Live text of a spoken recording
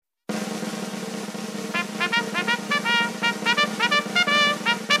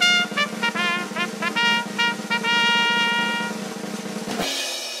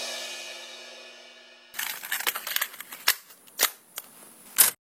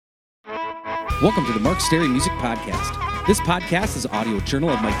Welcome to the Mark Stary Music Podcast. This podcast is an audio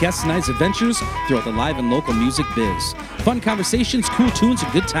journal of my guests and I's adventures throughout the live and local music biz. Fun conversations, cool tunes,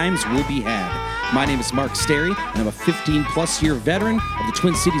 and good times will be had. My name is Mark Stary, and I'm a 15-plus year veteran of the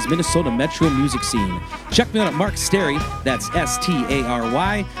Twin Cities, Minnesota metro music scene. Check me out at Mark Stary, that's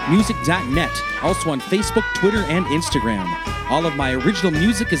S-T-A-R-Y, music.net. Also on Facebook, Twitter, and Instagram. All of my original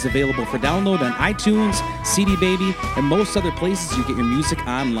music is available for download on iTunes, CD Baby, and most other places you get your music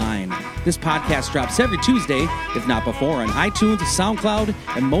online. This podcast drops every Tuesday, if not before, on iTunes, SoundCloud,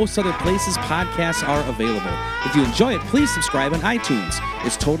 and most other places podcasts are available. If you enjoy it, please subscribe on iTunes.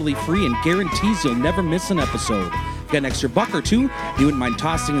 It's totally free and guarantees you'll never miss an episode. Got an extra buck or two you wouldn't mind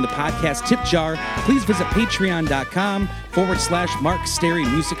tossing in the podcast tip jar, please visit patreon.com/Mark Stary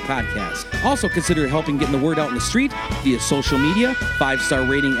Music Podcast. Also consider helping getting the word out in the street via social media, 5-star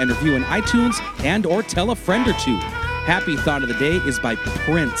rating and review on iTunes, and or tell a friend or two. Happy Thought of the Day is by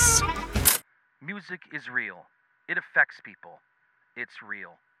Prince. Music is real. It affects people. It's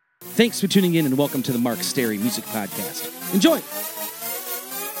real. Thanks for tuning in and welcome to the Mark Stary Music Podcast. Enjoy!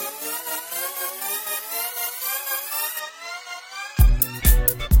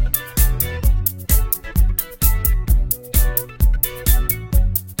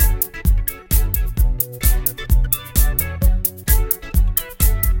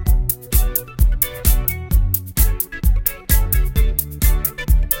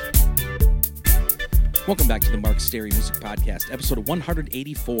 Welcome back to the Mark Stary Music Podcast, episode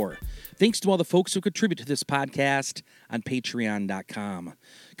 184. Thanks to all the folks who contribute to this podcast on patreon.com.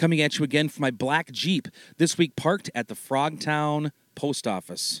 Coming at you again from my black Jeep, this week parked at the Frogtown Post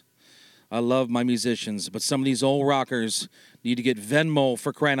Office. I love my musicians, but some of these old rockers need to get Venmo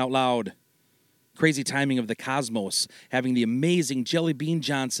for crying out loud. Crazy timing of the cosmos, having the amazing Jelly Bean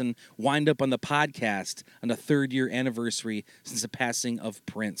Johnson wind up on the podcast on the 3rd year anniversary since the passing of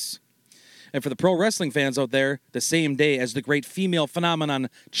Prince. And for the pro wrestling fans out there, the same day as the great female phenomenon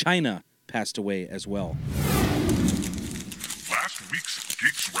Chyna passed away as well. Last week's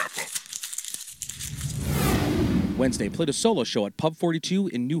Geeks Wrap-Up. Wednesday, played a solo show at Pub 42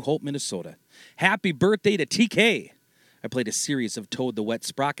 in New Hope, Minnesota. Happy birthday to TK! I played a series of Toad the Wet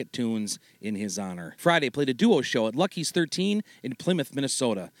Sprocket tunes in his honor. Friday, played a duo show at Lucky's 13 in Plymouth,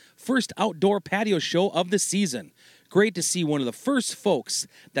 Minnesota. First outdoor patio show of the season. Great to see one of the first folks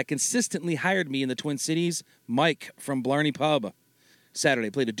that consistently hired me in the Twin Cities, Mike from Blarney Pub. Saturday,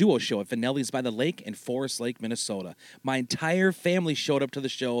 played a duo show at Vanelli's by the Lake in Forest Lake, Minnesota. My entire family showed up to the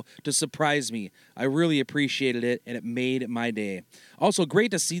show to surprise me. I really appreciated it, and it made my day. Also,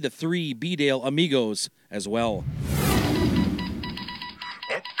 great to see the 3 B-Dale Amigos as well.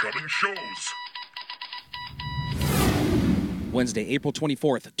 Upcoming shows. Wednesday, April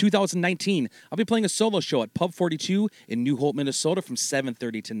 24th, 2019, I'll be playing a solo show at Pub 42 in New Hope, Minnesota from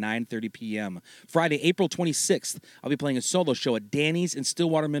 7:30 to 9:30 p.m. Friday, April 26th, I'll be playing a solo show at Danny's in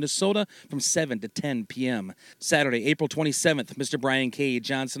Stillwater, Minnesota from 7 to 10 p.m. Saturday, April 27th, Mr. Brian K.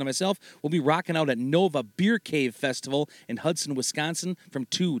 Johnson and myself will be rocking out at Nova Beer Cave Festival in Hudson, Wisconsin from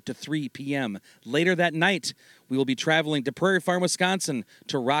 2 to 3 p.m. Later that night, we will be traveling to Prairie Farm, Wisconsin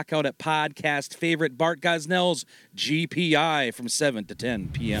to rock out at podcast favorite Bart Gosnell's GPI from 7 to 10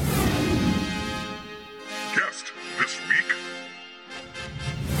 p.m. Guest this week.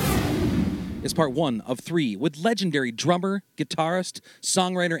 Is part 1 of 3 with legendary drummer, guitarist,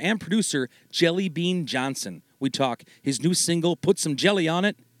 songwriter, and producer Jelly Bean Johnson. We talk his new single, Put Some Jelly on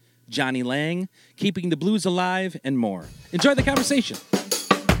It, Johnny Lang, Keeping the Blues Alive, and more. Enjoy the conversation.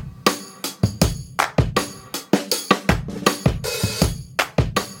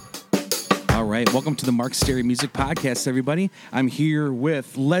 All right, welcome to the Mark Stary Music Podcast, everybody. I'm here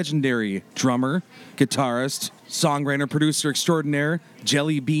with legendary drummer, guitarist, songwriter, producer extraordinaire,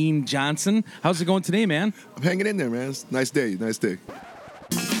 Jelly Bean Johnson. How's it going today, man? I'm hanging in there, man. It's a nice day, nice day.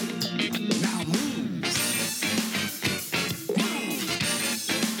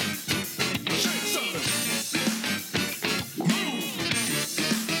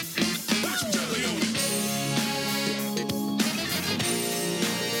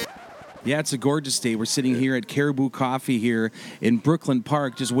 Yeah, it's a gorgeous day. We're sitting here at Caribou Coffee here in Brooklyn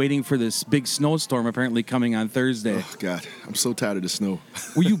Park, just waiting for this big snowstorm apparently coming on Thursday. Oh, God. I'm so tired of the snow.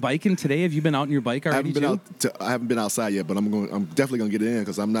 Were you biking today? Have you been out on your bike already, I haven't been outside yet, but I'm definitely going to get in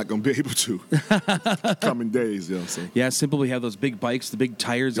because I'm not going to be able to coming days. You know, so. Yeah, Simple, we have those big bikes, the big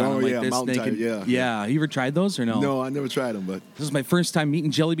tires on them like this. Mountain tire, yeah. Yeah, you ever tried those or no? No, I never tried them, but. This is my first time meeting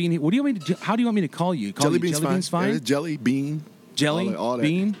Jelly Bean. What do you want me to do? How do you want me to call you? Jelly Bean's fine. Yeah, Jelly Bean. Jelly all that.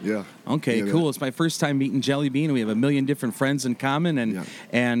 Bean? Yeah. Okay, Yeah, cool. It's my first time meeting Jelly Bean. We have a million different friends in common,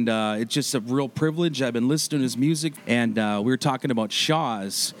 and it's just a real privilege. I've been listening to his music, and we were talking about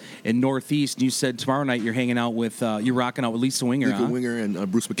Shaw's in Northeast, and you said tomorrow night you're hanging out with, you're rocking out with Lisa Winger, Lisa huh? Winger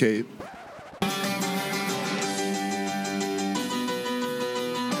and Bruce McCabe.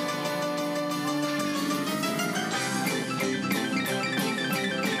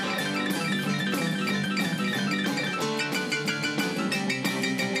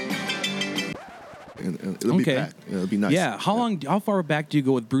 And it'll be packed. Yeah, it'll be nice. Yeah. How far back do you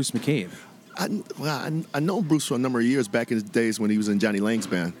go with Bruce McCabe? I know Bruce for a number of years back in the days when he was in Johnny Lang's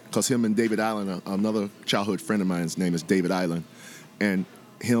band, because him and David Island, another childhood friend of mine, his name is David Island, and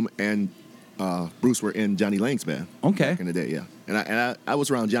him and Bruce were in Johnny Lang's band. Okay. Back in the day, yeah. And I was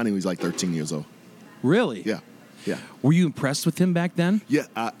around Johnny when he was like 13 years old. Really? Yeah. Yeah. Were you impressed with him back then? Yeah.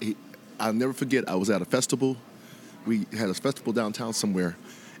 I'll never forget. I was at a festival. We had a festival downtown somewhere,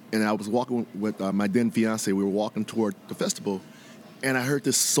 and I was walking with my then fiance. We were walking toward the festival, and I heard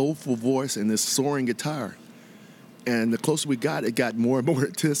this soulful voice and this soaring guitar. And the closer we got, it got more and more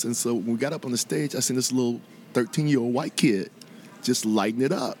intense. And so when we got up on the stage, I seen this little 13-year-old white kid just lighting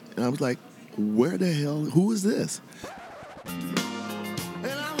it up. And I was like, where the hell, who is this? And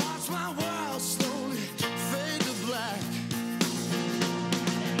I watch my world slowly fade to black.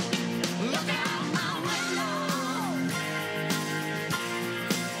 Look out my window.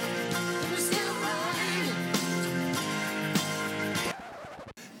 It's still raining.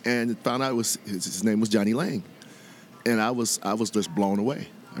 And found out his name was Johnny Lang. And I was just blown away.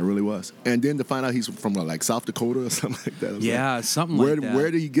 I really was. And then to find out he's from like South Dakota or something like that. I was like, something like that.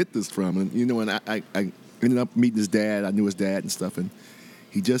 Where did he get this from? And and I ended up meeting his dad. I knew his dad and stuff. And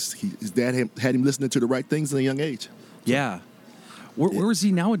his dad had him listening to the right things at a young age. Yeah. Where is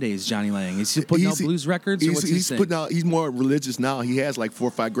he nowadays, Johnny Lang? Is he putting out blues records? Or what's He's thing? putting out. He's more religious now. He has like 4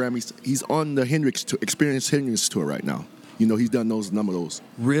 or 5 Grammys. He's on the Experience Hendrix tour right now. He's done number of those.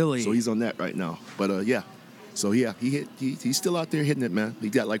 Really? So he's on that right now. But yeah. So yeah, he's still out there hitting it, man. He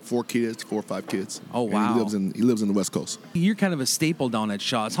got like 4 or 5 kids. Oh wow! And he lives in the West Coast. You're kind of a staple down at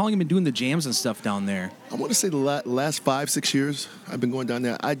Shaw's. How long have you been doing the jams and stuff down there? I want to say the last 5-6 years I've been going down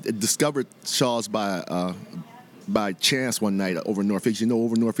there. I discovered Shaw's by chance one night over Northeast.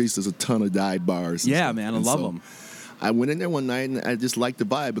 Over Northeast there's a ton of dive bars. Yeah, man, I love them. I went in there one night and I just liked the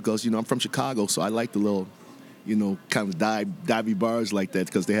vibe because I'm from Chicago, so I like the little, kind of divey bars like that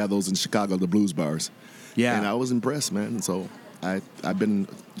because they have those in Chicago, the blues bars. Yeah. And I was impressed, man. And so I've been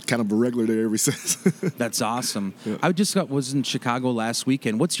kind of a regular there ever since. That's awesome. Yeah. I just was in Chicago last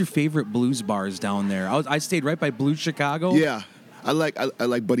weekend. What's your favorite blues bars down there? I stayed right by Blues Chicago. Yeah. I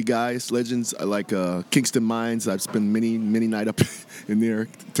like Buddy Guy's Legends. I like Kingston Mines. I've spent many night up in there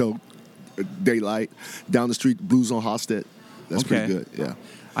till daylight. Down the street, Blues on Hofstad. That's pretty good. Yeah.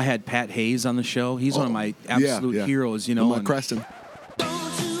 I had Pat Hayes on the show. He's one of my absolute heroes. My Creston. Don't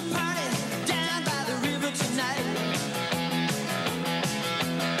you party down by the river tonight?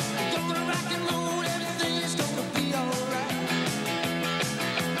 Gonna rock and roll, everything's gonna be alright.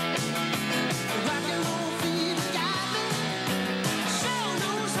 Rock and roll fever got me, sure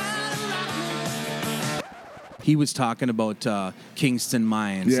knows how to rock me. He was talking about Kingston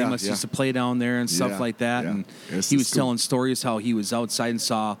Mines. Yeah, he must used to play down there and stuff like that. And It's he was cool. telling stories how he was outside and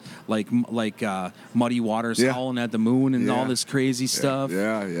saw like Muddy Waters howling at the moon and all this crazy stuff.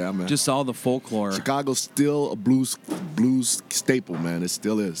 Yeah, man. Just all the folklore. Chicago's still a blues staple, man. It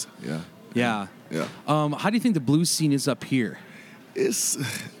still is. Yeah. Yeah. Yeah. How do you think the blues scene is up here? It's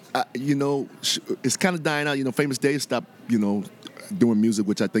it's kind of dying out. Famous Dave stopped doing music,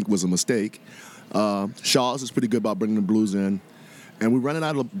 which I think was a mistake. Shaw's is pretty good about bringing the blues in, and we're running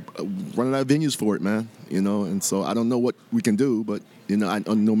out of venues for it, man. And so I don't know what we can do, but I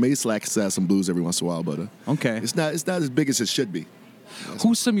know Mayslack has some blues every once in a while, but Okay. it's not as big as it should be.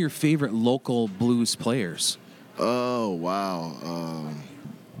 Who's some of your favorite local blues players? Oh wow,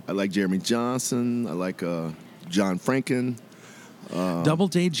 I like Jeremy Johnson. I like John Franken.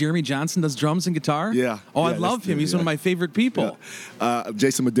 Doubleday Jeremy Johnson does drums and guitar? Yeah. Oh, I Yeah, love him. He's one of my favorite people. Yeah.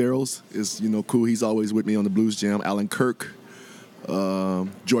 Jason Medeiros is cool. He's always with me on the Blues Jam. Alan Kirk,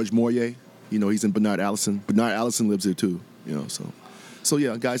 George Moyer. He's in Bernard Allison. Bernard Allison lives here too. So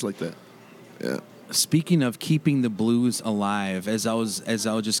yeah, guys like that. Yeah. Speaking of keeping the blues alive, as I was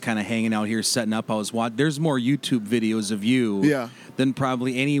just kind of hanging out here setting up, I was watching. There's more YouTube videos of you than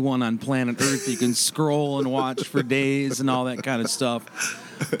probably anyone on planet Earth. You can scroll and watch for days and all that kind of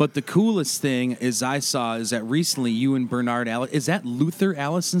stuff. But the coolest thing I saw is that recently you and Bernard Allison, is that Luther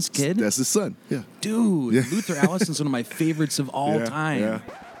Allison's kid? That's his son. Yeah. Dude, Yeah. Luther Allison's one of my favorites of all time. Yeah.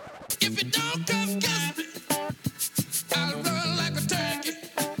 If you don't come get me, I'll run like a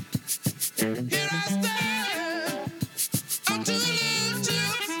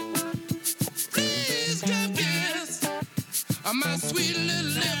sweet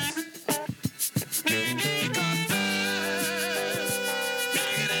little lips.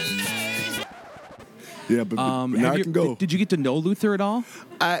 Yeah, but Bernard can go. Did you get to know Luther at all?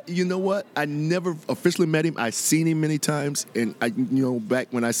 You know what? I never officially met him. I seen him many times, and back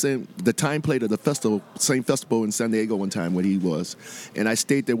when I sang the time played at the festival, same festival in San Diego one time when he was, and I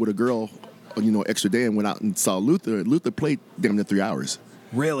stayed there with a girl, extra day, and went out and saw Luther. Luther played damn near 3 hours,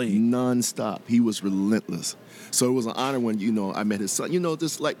 Really? non-stop. He was relentless. So it was an honor when I met his son.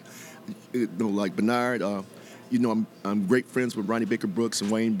 Just like Bernard. I'm great friends with Ronnie Baker Brooks and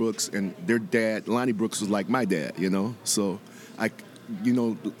Wayne Brooks, and their dad, Lonnie Brooks, was like my dad, So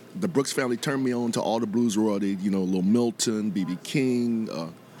the Brooks family turned me on to all the blues royalty, Lil Milton, B.B. King.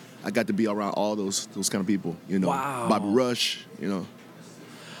 I got to be around all those kind of people, Wow. Bobby Rush,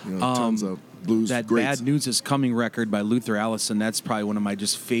 tons of blues That greats. Bad News Is Coming record by Luther Allison, that's probably one of my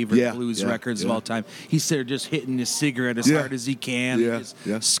just favorite blues records of all time. He's there just hitting his cigarette as hard as he can. Yeah, and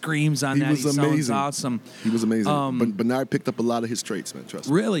just screams on He that. was He amazing. sounds awesome. He was amazing. But Bernard picked up a lot of his traits, man, trust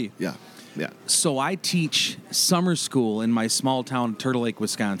me. Really? Yeah. So I teach summer school in my small town, Turtle Lake,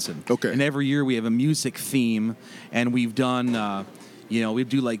 Wisconsin. Okay. And every year we have a music theme, and we've done, we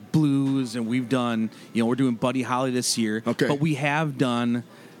do like blues, and we've done, we're doing Buddy Holly this year. Okay. But we have done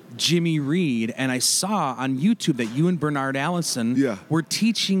Jimmy Reed, and I saw on YouTube that you and Bernard Allison were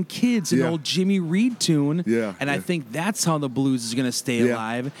teaching kids an old Jimmy Reed tune. Yeah, And I yeah. think that's how the blues is going to stay Yeah.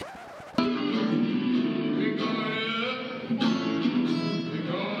 alive.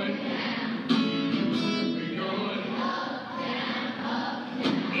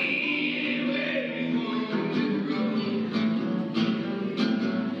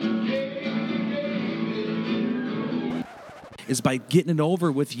 Is by getting it over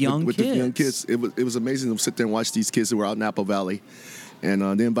with young with kids. the young kids. It was amazing to sit there and watch these kids who were out in Apple Valley, and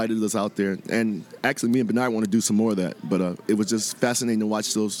they invited us out there. And actually, me and Bernard want to do some more of that. But it was just fascinating to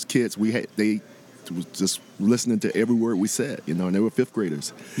watch those kids. They was just listening to every word we said, and they were fifth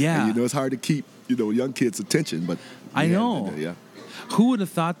graders. Yeah. And, it's hard to keep young kids' attention, but I know. Yeah. Who would have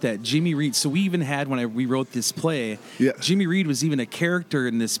thought that Jimmy Reed? So we even had when we wrote this play. Yeah. Jimmy Reed was even a character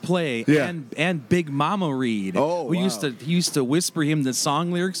in this play. Yeah. And Big Mama Reed. Oh, He wow. used to whisper him the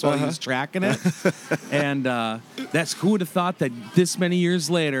song lyrics while he was tracking it. And that's who would have thought that this many years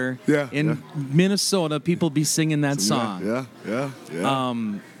later in Minnesota people be singing that song. Yeah.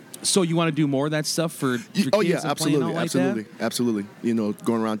 So you want to do more of that stuff for kids Oh yeah, and playing out absolutely, like that? absolutely.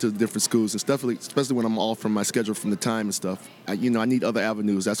 Going around to the different schools and stuff, especially when I'm off from my schedule from the time and stuff. I need other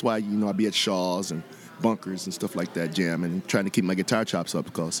avenues. That's why I be at Shaw's and Bunkers and stuff like that, jamming and trying to keep my guitar chops up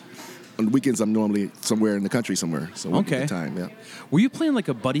because on the weekends I'm normally somewhere in the country somewhere. So Okay. the time, yeah. Were you playing like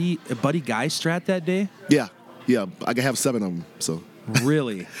a buddy guy strat that day? Yeah. I can have 7 of them. So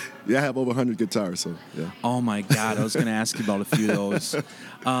Really? yeah, I have over 100 guitars. So yeah. Oh my God! I was going to ask you about a few of those.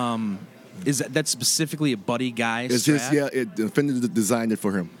 Is that specifically a Buddy Guy It's strat? just Fender designed it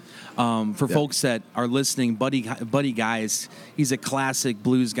for him. For folks that are listening, Buddy Guy he's a classic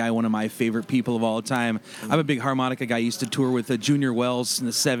blues guy, one of my favorite people of all time. I'm a big harmonica guy. I used to tour with Junior Wells in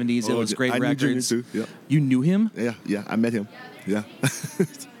the 70s. It Oh, was great I knew Junior records. too, yeah. You knew him? Yeah, I met him. Yeah.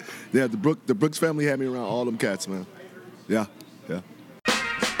 Yeah, the Brooks family had me around all them cats, man. Yeah.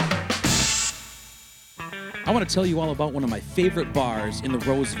 I want to tell you all about one of my favorite bars in the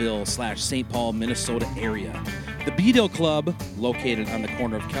Roseville/St. Paul, Minnesota area. The B-Dale Club, located on the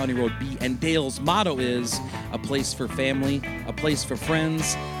corner of County Road B and Dale's motto is a place for family, a place for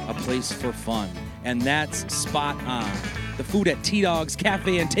friends, a place for fun. And that's spot on. The food at T-Dog's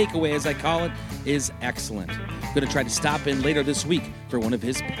Cafe and Takeaway, as I call it, is excellent. I'm going to try to stop in later this week for one of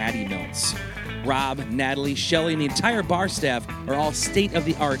his patty melts. Rob, Natalie, Shelley, and the entire bar staff are all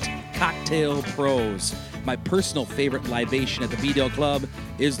state-of-the-art cocktail pros. My personal favorite libation at the B-Dale Club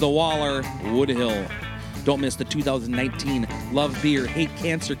is the Waller Woodhill. Don't miss the 2019 Love Beer, Hate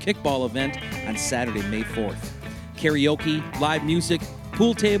Cancer kickball event on Saturday, May 4th. Karaoke, live music,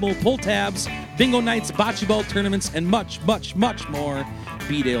 pool table, pull tabs, bingo nights, bocce ball tournaments, and much, much, much more.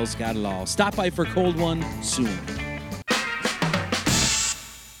 B-Dale's got it all. Stop by for a cold one soon.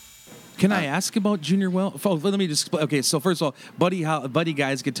 Can I ask about Junior Wells? Oh, let me just. Okay, so first of all, Buddy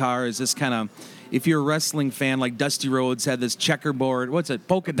Guy's guitar is this kind of. If you're a wrestling fan, like Dusty Rhodes had this checkerboard. What's it?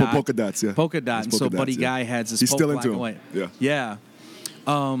 Polka dot. Polka dots, yeah. Polka dot. It's And so polka Buddy dots, yeah. Guy has this. He's polka still black into and them. white.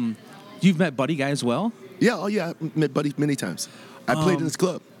 Yeah. You've met Buddy Guy as well? Yeah, oh yeah, I met Buddy many times. I played in his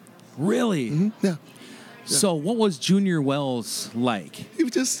club. Really? Yeah. So what was Junior Wells like?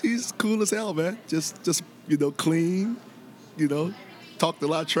 He's cool as hell, man. Just clean, talked a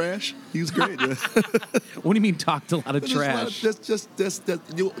lot of trash. He was great. Yeah. What do you mean talked a lot of There's a lot trash? of- just that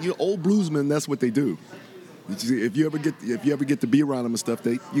old bluesmen. That's what they do. If you ever get to be around them and stuff,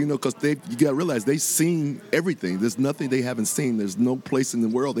 they, you know, because you gotta realize they've seen everything. There's nothing they haven't seen. There's no place in the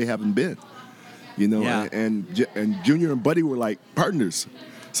world they haven't been. You know, Yeah. and Junior and Buddy were like partners,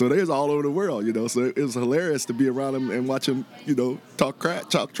 so they was all over the world. You know, so it was hilarious to be around them and watch them, you know, talk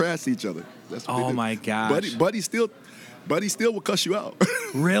trash to each other. That's what they Oh did. my gosh. Buddy still will cuss you out.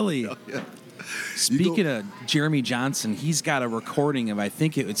 Really? Yeah. Speaking of Jeremy Johnson, he's got a recording of, I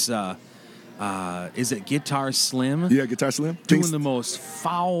think it's is it Guitar Slim? Yeah, Guitar Slim Doing the most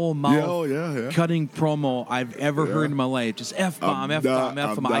foul mouth yeah. cutting promo I've ever heard in my life. Just F-bomb, F-bomb, I'm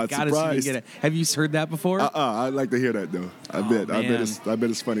F-bomb. I not gotta see you surprised. get it. Have you heard that before? I'd like to hear that though. I bet man.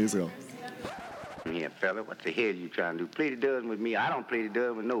 it's funny as hell. Yeah, fella, what the hell you trying to do? Play the dozen with me? I don't play the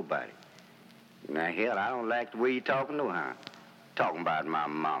dozen with nobody. Now, hell, I don't like the way you talking no how. Talking about my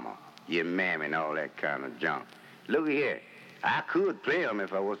mama, your mammy, and all that kind of junk. Look here, I could play them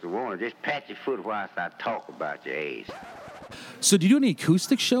if I was to want to. Just pat your foot whilst I talk about your ass. So do you do any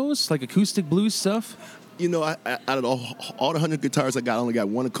acoustic shows, like acoustic blues stuff? You know, out of all the 100 guitars I got, I only got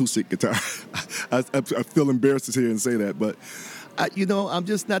one acoustic guitar. I feel embarrassed to sit here and say that, but I'm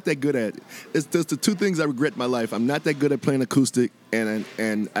just not that good at it. It's just the two things I regret in my life. I'm not that good at playing acoustic,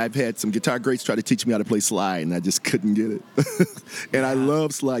 and I've had some guitar greats try to teach me how to play slide, and I just couldn't get it. And I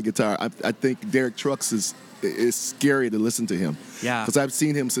love slide guitar. I think Derek Trucks is scary to listen to him. Yeah. Because I've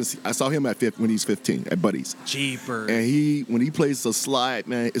seen him since I saw him when he's 15 at Buddy's. Jeepers. And when he plays the slide,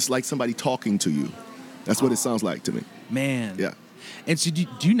 man, it's like somebody talking to you. That's what it sounds like to me. Man. Yeah. And so do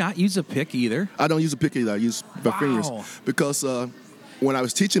you not use a pick either? I don't use a pick either. I use my fingers. Because when I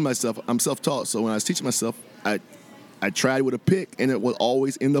was teaching myself, I'm self-taught, so when I was teaching myself, I tried with a pick, and it would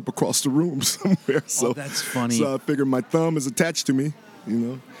always end up across the room somewhere. So that's funny. So I figured my thumb is attached to me, you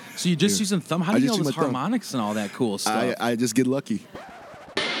know. So you're just using thumb? How do I you just get all use those my thumb. harmonics and all that cool stuff? I just get lucky.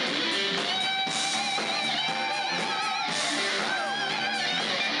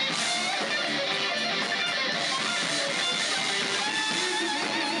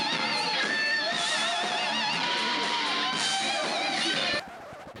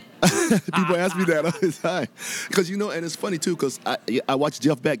 People ask me that all the time. Because, and it's funny, too, because I watch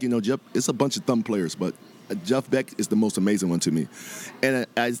Jeff Beck. Jeff, it's a bunch of thumb players, but Jeff Beck is the most amazing one to me. And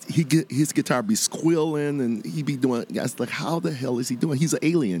his guitar be squealing, and he be doing, I was like, how the hell is he doing? He's an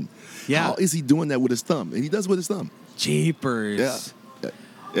alien. Yeah. How is he doing that with his thumb? And he does with his thumb. Jeepers.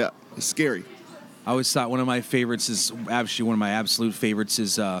 Yeah. It's scary. I always thought one of my favorites is actually one of my absolute favorites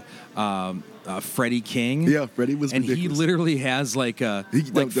is Freddie King. Yeah, Freddie was and ridiculous. he literally has like the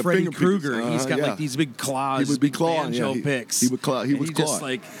Freddie finger Krueger. picks. He's got Yeah. like these big claws. He would be big clawing. banjo Yeah, picks. He would claw. He And was he clawing. just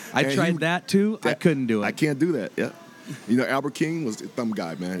like I And tried that too. I couldn't do it. I can't do that. Yeah. Albert King was a thumb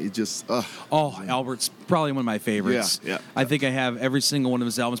guy, man. He just. Oh, Albert's probably one of my favorites. Yeah. I think I have every single one of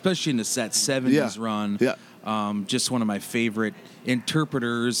his albums, especially in the set 70s run. Yeah. Just one of my favorite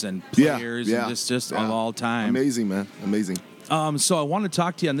interpreters and Yeah, players yeah, and just yeah. of all time. Amazing, man. Amazing. So I want to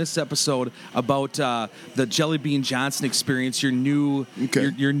talk to you on this episode about the Jelly Bean Johnson experience, your new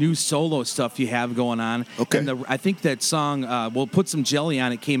your new solo stuff you have going on. Okay. And I think that song, we'll put some jelly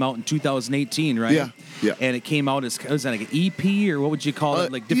on. It came out in 2018, right? Yeah. And it came out as was that like an EP or what would you call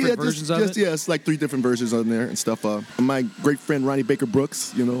it? Like different versions of it. Yeah, it's like 3 different versions on there and stuff. My great friend Ronnie Baker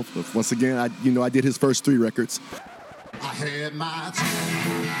Brooks, once again, I did his first 3 records. I had my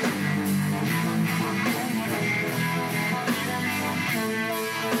time.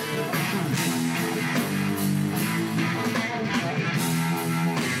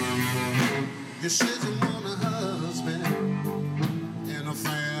 You said you want a husband and a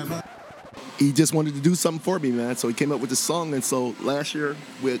family. He just wanted to do something for me, man. So he came up with this song, and so last year,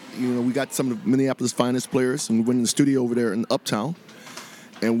 we got some of the Minneapolis finest players, and we went in the studio over there in Uptown,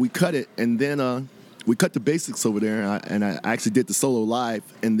 and we cut it, and then we cut the basics over there, and I actually did the solo live,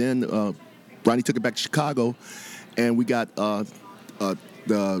 and then Ronnie took it back to Chicago, and we got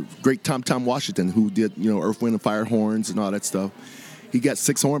the great Tom Washington, who did Earth, Wind, and Fire horns and all that stuff. He got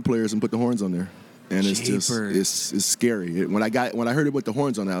 6 horn players and put the horns on there. And it's just it's scary. When I heard it with the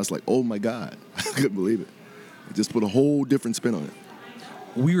horns on it, I was like, oh my God. I couldn't believe it. It just put a whole different spin on it.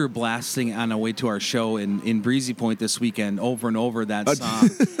 We were blasting on our way to our show in Breezy Point this weekend over and over that song.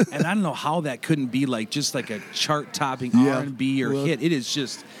 And I don't know how that couldn't be just like a chart-topping R&B or hit. It is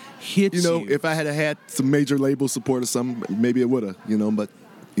just hits you. If I had some major label support or something, maybe it would have, but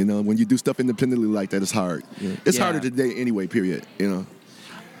when you do stuff independently like that, it's hard. It's harder today anyway, period,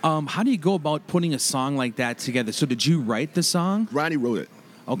 How do you go about putting a song like that together? So did you write the song? Ronnie wrote it.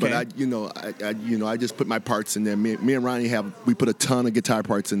 Okay. But I just put my parts in there. Me and Ronnie we put a ton of guitar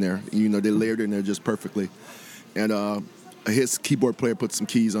parts in there. They layered in there just perfectly. And his keyboard player put some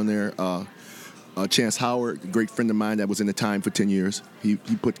keys on there. Chance Howard, a great friend of mine that was in the Time for 10 years. He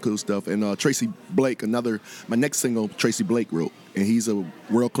put cool stuff. And Tracy Blake, my next single, Tracy Blake wrote. And he's a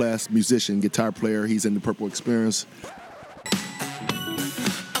world-class musician, guitar player. He's in the Purple Experience.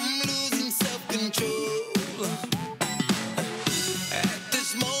 I'm losing self-control. At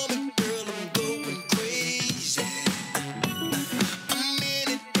this moment, girl, I'm going crazy. I'm in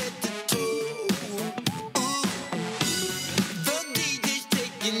it at the toe. Ooh. The DJ's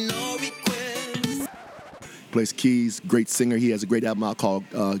taking all requests. Plays keys, great singer. He has a great album out called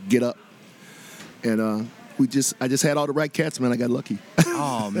Get Up. And I just had all the right cats, man. I got lucky.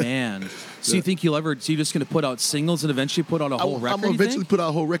 Oh, man. So you think you're just going to put out singles and eventually put out a whole record? I'm gonna eventually put out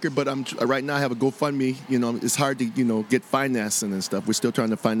a whole record, but right now I have a GoFundMe. You know, it's hard to get financing and stuff. We're still trying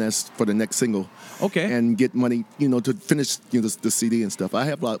to finance for the next single. Okay. And get money, to finish the CD and stuff. I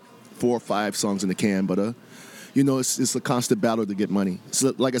have like 4 or 5 songs in the can, but it's a constant battle to get money.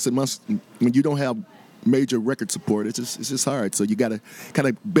 So like I said, when you don't have major record support, it's just hard. So you gotta kind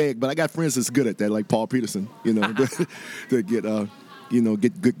of beg. But I got friends that's good at that, like Paul Peterson. To get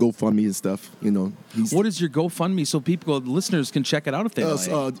get good GoFundMe and stuff. What is your GoFundMe so listeners can check it out if they like?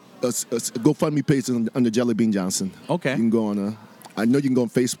 A GoFundMe page under Jelly Bean Johnson. Okay. You can go on. I know you can go on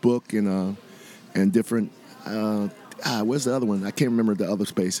Facebook and different. Where's the other one? I can't remember the other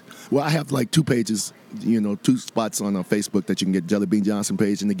space. Well, I have like 2 pages. 2 spots on Facebook that you can get. Jelly Bean Johnson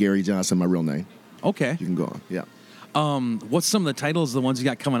page and the Gary Johnson, my real name. Okay. You can go on. Yeah. What's some of the titles of the ones you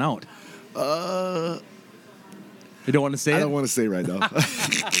got coming out? You don't want to say it? I don't want to say right now.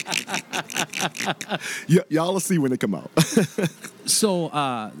 Y'all will see when they come out.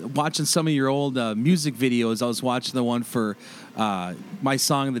 So, watching some of your old music videos, I was watching the one for My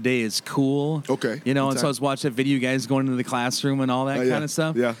Song of the Day is Cool. Okay. And so I was watching that video, you guys going into the classroom and all that kind of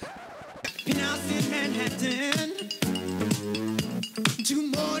stuff. Yeah. Penthouse in Manhattan, 2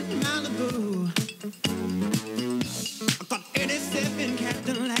 more in Malibu. I got 87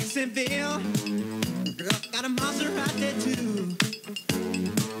 Cadillac Seville. Girl, got a Maserati too.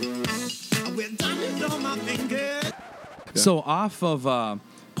 With diamonds on my fingers. So off of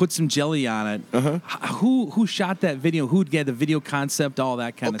Put Some Jelly on It, who shot that video? Who get the video concept, all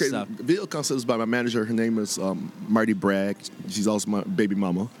that kind of stuff? The video concept is by my manager. Her name is Marty Bragg. She's also my baby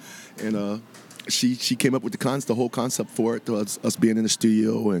mama. And she came up with the whole concept for it, us being in the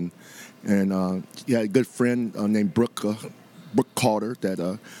studio. And yeah, a good friend named Brooke Carter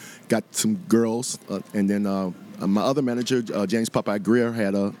that got some girls. And then my other manager, James Popeye Greer,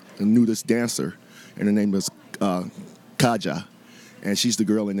 had a nudist dancer. And her name was Kaja. And she's the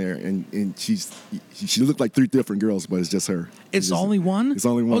girl in there, and she looked like 3 different girls, but it's just her. It's only one? It's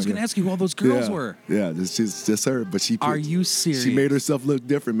only one. I was going to ask you who all those girls were. Yeah, it's just her. But Are you serious? She made herself look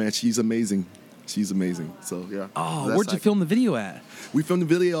different, man. She's amazing. She's amazing. So, yeah. Oh, where'd you film the video at? We filmed the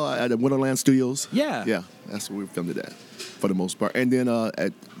video at the Winterland Studios. Yeah. Yeah, that's where we filmed it at, for the most part. And then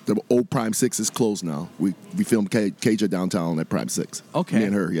at the old Prime 6 is closed now. We filmed Caja downtown at Prime 6. Okay. Me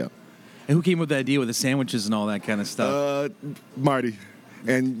and her, yeah. And who came up with the idea with the sandwiches and all that kind of stuff? Marty.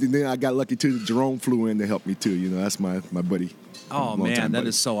 And then I got lucky, too. Jerome flew in to help me, too. That's my buddy. Oh, man, that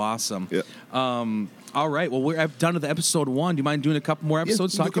is so awesome. Yeah. All right. Well, we're done with episode 1. Do you mind doing a couple more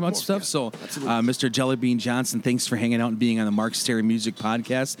episodes do a talking couple about more. stuff? Yeah, So, absolutely. Mr. Jellybean Johnson, thanks for hanging out and being on the Mark Stary Music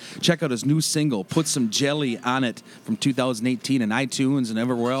Podcast. Check out his new single, Put Some Jelly on It, from 2018 on iTunes and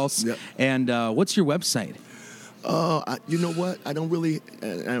everywhere else. Yep. And what's your website? You know what? I don't really.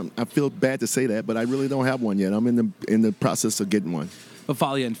 I feel bad to say that, but I really don't have one yet. I'm in the process of getting one. We'll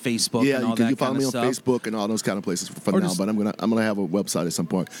follow you on Facebook Yeah, and all you can that follow kind me of on stuff. Facebook and all those kind of places for Or now. just- But I'm gonna have a website at some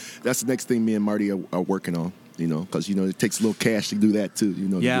point. That's the next thing me and Marty are working on. Because it takes a little cash to do that too. To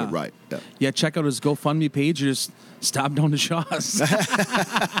do Yeah. it right. Yeah. Yeah, check out his GoFundMe page or just stop down to Shaw's.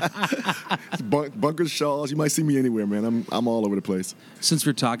 Bunkers, Shaws. You might see me anywhere, man. I'm all over the place. Since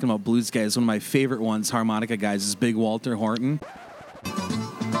we're talking about blues guys, one of my favorite ones, harmonica guys, is Big Walter Horton.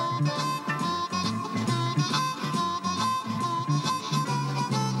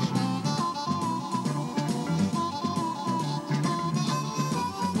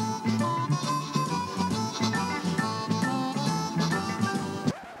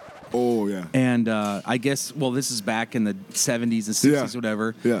 Oh yeah. And I guess, well, this is back in the 70s and 60s, Yeah.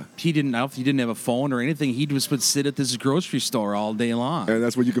 whatever. Yeah. He didn't have a phone or anything. He just would sit at this grocery store all day long. And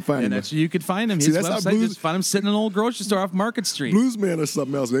that's where you can find And him. that's where you could find him. See, His that's how website, blues- just find him sitting in an old grocery store off Market Street. Bluesmen or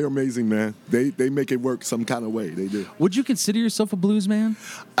something else. They're amazing, man. They make it work some kind of way. They do. Would you consider yourself a blues man?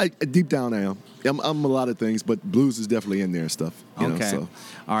 Deep down, I am. I'm a lot of things, but blues is definitely in there and stuff. Okay. So.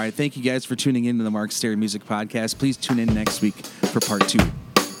 All right. Thank you guys for tuning in to the Mark Stary Music Podcast. Please tune in next week for part 2.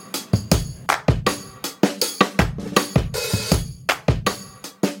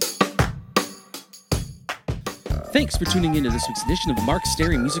 Thanks for tuning in to this week's edition of the Mark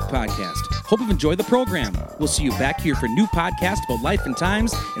Stary Music Podcast. Hope you've enjoyed the program. We'll see you back here for a new podcast about life and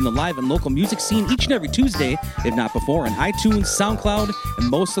times in the live and local music scene each and every Tuesday, if not before, on iTunes, SoundCloud, and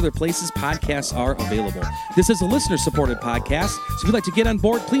most other places podcasts are available. This is a listener-supported podcast, so if you'd like to get on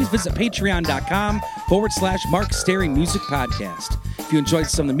board, please visit patreon.com/Mark Stary Music Podcast. If you enjoyed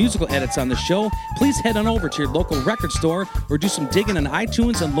some of the musical edits on the show, please head on over to your local record store or do some digging on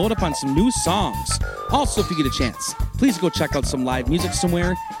iTunes and load up on some new songs. Also, if you get a chance, please go check out some live music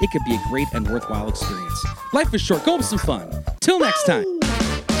somewhere. It could be a great and worthwhile experience. Life is short. Go have some fun. Till next time.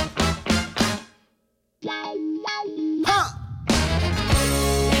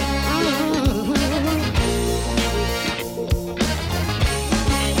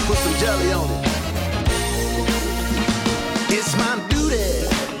 Put some jelly on it. It's my duty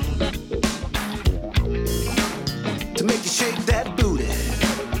to make you shake that booty.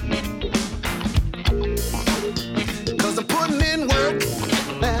 'Cause I'm putting in work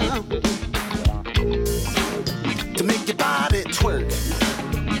now to make your body twerk.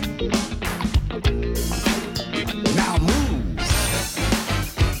 Now move.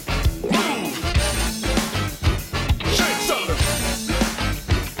 Move. Shake something.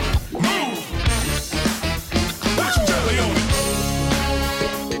 Move. Put some jelly on it.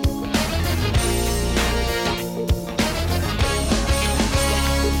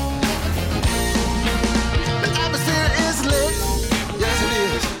 The atmosphere is lit. Yes, it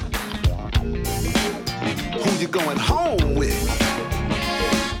is. Who you going home with?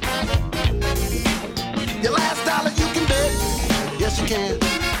 Your last dollar you can bet. Yes, you can.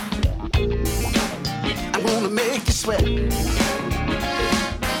 I'm gonna make you sweat.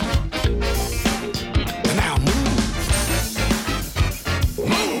 Now move.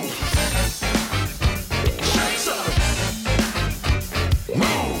 Move. Shake some.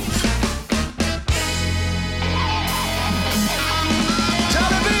 Move.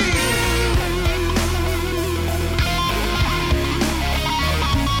 Jelly bean.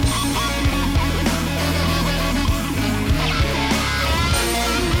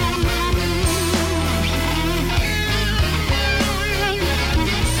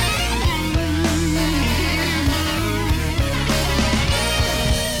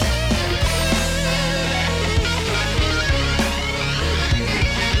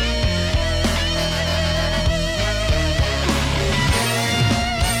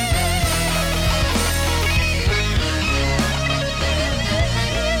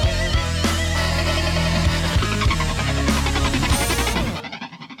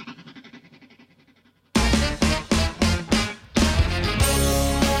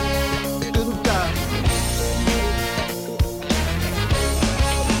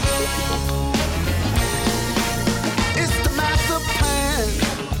 It's the master plan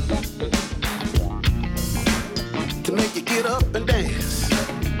to make you get up and dance.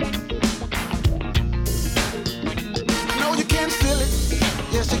 I know you can feel it,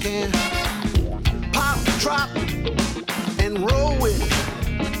 yes you can. Pop, drop, and roll with it.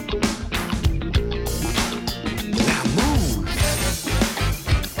 Now move.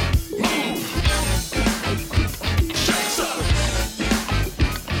 Move. Shake some.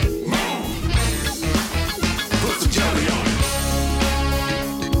 Move. Put some jelly on it.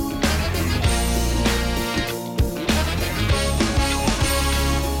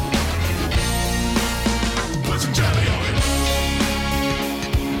 Put some jelly on it.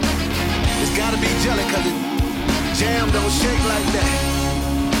 It's gotta be jelly 'cause the jam don't shake like that.